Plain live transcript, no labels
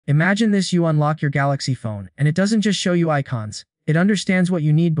Imagine this: you unlock your Galaxy phone, and it doesn't just show you icons, it understands what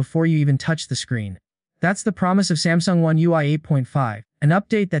you need before you even touch the screen. That's the promise of Samsung One UI 8.5, an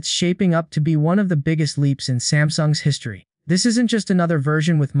update that's shaping up to be one of the biggest leaps in Samsung's history. This isn't just another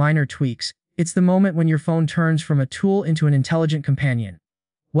version with minor tweaks, it's the moment when your phone turns from a tool into an intelligent companion.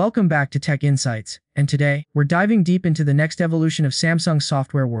 Welcome back to Tech Insights, and today, we're diving deep into the next evolution of Samsung's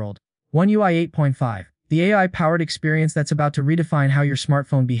software world, One UI 8.5, the AI-powered experience that's about to redefine how your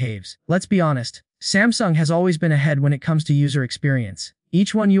smartphone behaves. Let's be honest, Samsung has always been ahead when it comes to user experience.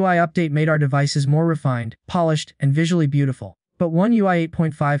 Each One UI update made our devices more refined, polished, and visually beautiful. But One UI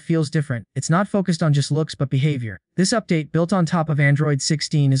 8.5 feels different. It's not focused on just looks but behavior. This update, built on top of Android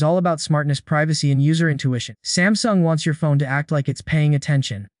 16, is all about smartness, privacy, and user intuition. Samsung wants your phone to act like it's paying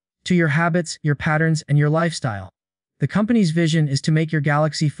attention to your habits, your patterns, and your lifestyle. The company's vision is to make your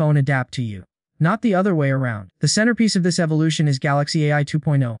Galaxy phone adapt to you, not the other way around. The centerpiece of this evolution is Galaxy AI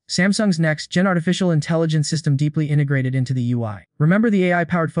 2.0, Samsung's next-gen artificial intelligence system deeply integrated into the UI. Remember the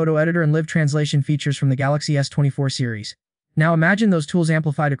AI-powered photo editor and live translation features from the Galaxy S24 series? Now imagine those tools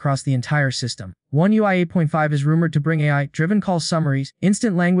amplified across the entire system. One UI 8.5 is rumored to bring AI-driven call summaries,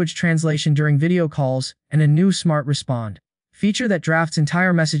 instant language translation during video calls, and a new Smart Respond feature that drafts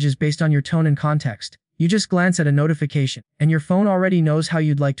entire messages based on your tone and context. You just glance at a notification, and your phone already knows how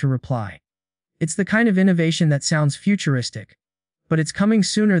you'd like to reply. It's the kind of innovation that sounds futuristic, but it's coming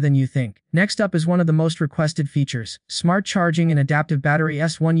sooner than you think. Next up is one of the most requested features, smart charging and adaptive battery.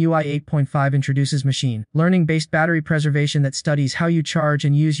 One UI 8.5 introduces machine learning-based battery preservation that studies how you charge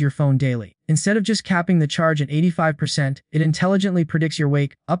and use your phone daily. Instead of just capping the charge at 85%, it intelligently predicts your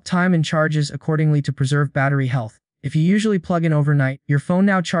wake up time and charges accordingly to preserve battery health. If you usually plug in overnight, your phone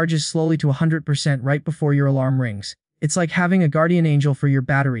now charges slowly to 100% right before your alarm rings. It's like having a guardian angel for your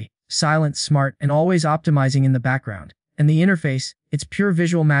battery, silent, smart, and always optimizing in the background. And the interface, it's pure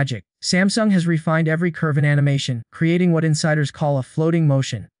visual magic. Samsung has refined every curve and animation, creating what insiders call a floating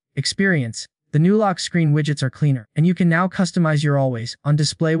motion experience. The new lock screen widgets are cleaner, and you can now customize your always on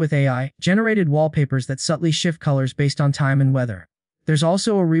display with AI-generated wallpapers that subtly shift colors based on time and weather. There's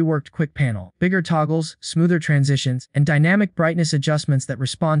also a reworked quick panel, bigger toggles, smoother transitions, and dynamic brightness adjustments that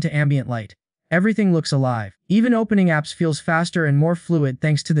respond to ambient light. Everything looks alive. Even opening apps feels faster and more fluid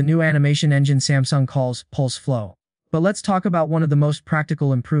thanks to the new animation engine Samsung calls Pulse Flow. But let's talk about one of the most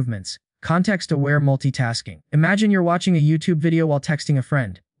practical improvements, context-aware multitasking. Imagine you're watching a YouTube video while texting a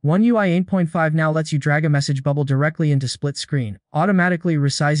friend. One UI 8.5 now lets you drag a message bubble directly into split screen, automatically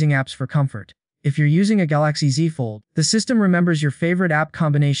resizing apps for comfort. If you're using a Galaxy Z Fold, the system remembers your favorite app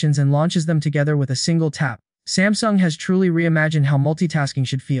combinations and launches them together with a single tap. Samsung has truly reimagined how multitasking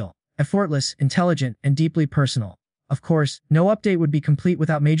should feel: effortless, intelligent, and deeply personal. Of course, no update would be complete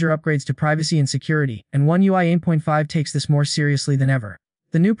without major upgrades to privacy and security, and One UI 8.5 takes this more seriously than ever.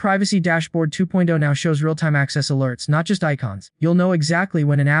 The new Privacy Dashboard 2.0 now shows real-time access alerts, not just icons. You'll know exactly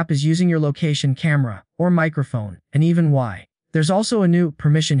when an app is using your location, camera, or microphone, and even why. There's also a new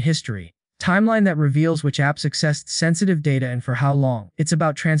permission history timeline that reveals which apps accessed sensitive data and for how long. It's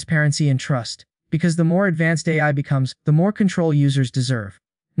about transparency and trust, because the more advanced AI becomes, the more control users deserve.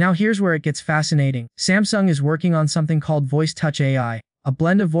 Now here's where it gets fascinating. Samsung is working on something called Voice Touch AI, a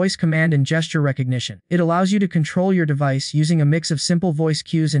blend of voice command and gesture recognition. It allows you to control your device using a mix of simple voice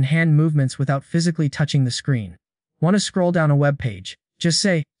cues and hand movements without physically touching the screen. Want to scroll down a web page? Just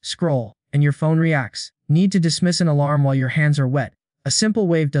say, "Scroll," and your phone reacts. Need to dismiss an alarm while your hands are wet? A simple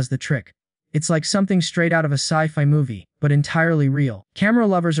wave does the trick. It's like something straight out of a sci-fi movie, but entirely real. Camera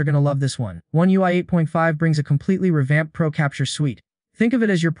lovers are gonna love this one. One UI 8.5 brings a completely revamped Pro Capture suite. Think of it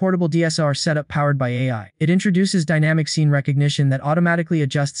as your portable DSLR setup powered by AI. It introduces dynamic scene recognition that automatically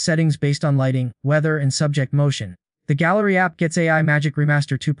adjusts settings based on lighting, weather, and subject motion. The Gallery app gets AI Magic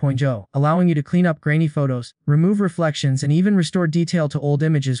Remaster 2.0, allowing you to clean up grainy photos, remove reflections, and even restore detail to old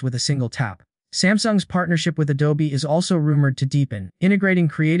images with a single tap. Samsung's partnership with Adobe is also rumored to deepen, integrating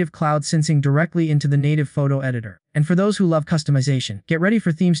Creative Cloud syncing directly into the native photo editor. And for those who love customization, get ready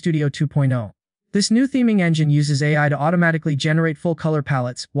for Theme Studio 2.0. This new theming engine uses AI to automatically generate full color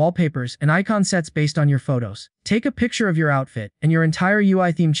palettes, wallpapers, and icon sets based on your photos. Take a picture of your outfit, and your entire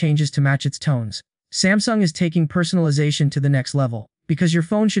UI theme changes to match its tones. Samsung is taking personalization to the next level, because your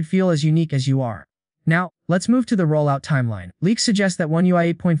phone should feel as unique as you are. Now, let's move to the rollout timeline. Leaks suggest that One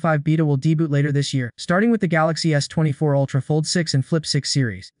UI 8.5 beta will debut later this year, starting with the Galaxy S24 Ultra Fold 6 and Flip 6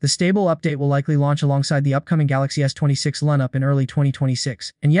 series. The stable update will likely launch alongside the upcoming Galaxy S26 lineup in early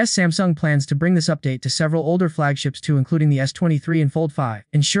 2026. And yes, Samsung plans to bring this update to several older flagships too, including the S23 and Fold 5,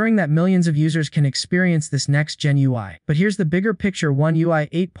 ensuring that millions of users can experience this next-gen UI. But here's the bigger picture: One UI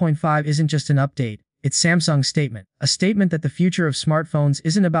 8.5 isn't just an update. It's Samsung's statement. A statement that the future of smartphones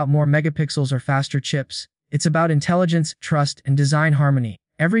isn't about more megapixels or faster chips. It's about intelligence, trust, and design harmony.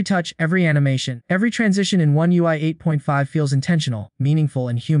 Every touch, every animation, every transition in One UI 8.5 feels intentional, meaningful,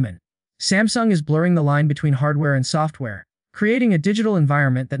 and human. Samsung is blurring the line between hardware and software, creating a digital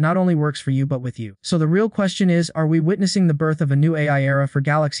environment that not only works for you but with you. So the real question is, are we witnessing the birth of a new AI era for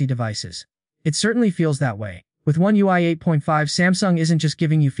Galaxy devices? It certainly feels that way. With One UI 8.5, Samsung isn't just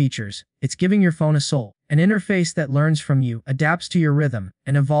giving you features, it's giving your phone a soul, an interface that learns from you, adapts to your rhythm,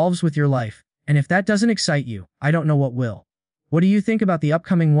 and evolves with your life. And if that doesn't excite you, I don't know what will. What do you think about the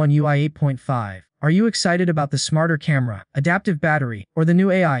upcoming One UI 8.5? Are you excited about the smarter camera, adaptive battery, or the new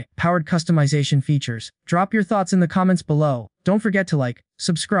AI-powered customization features? Drop your thoughts in the comments below. Don't forget to like,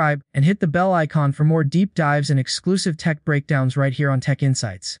 subscribe, and hit the bell icon for more deep dives and exclusive tech breakdowns right here on Tech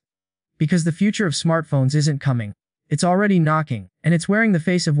Insights. Because the future of smartphones isn't coming, it's already knocking, and it's wearing the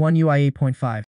face of One UI 8.5.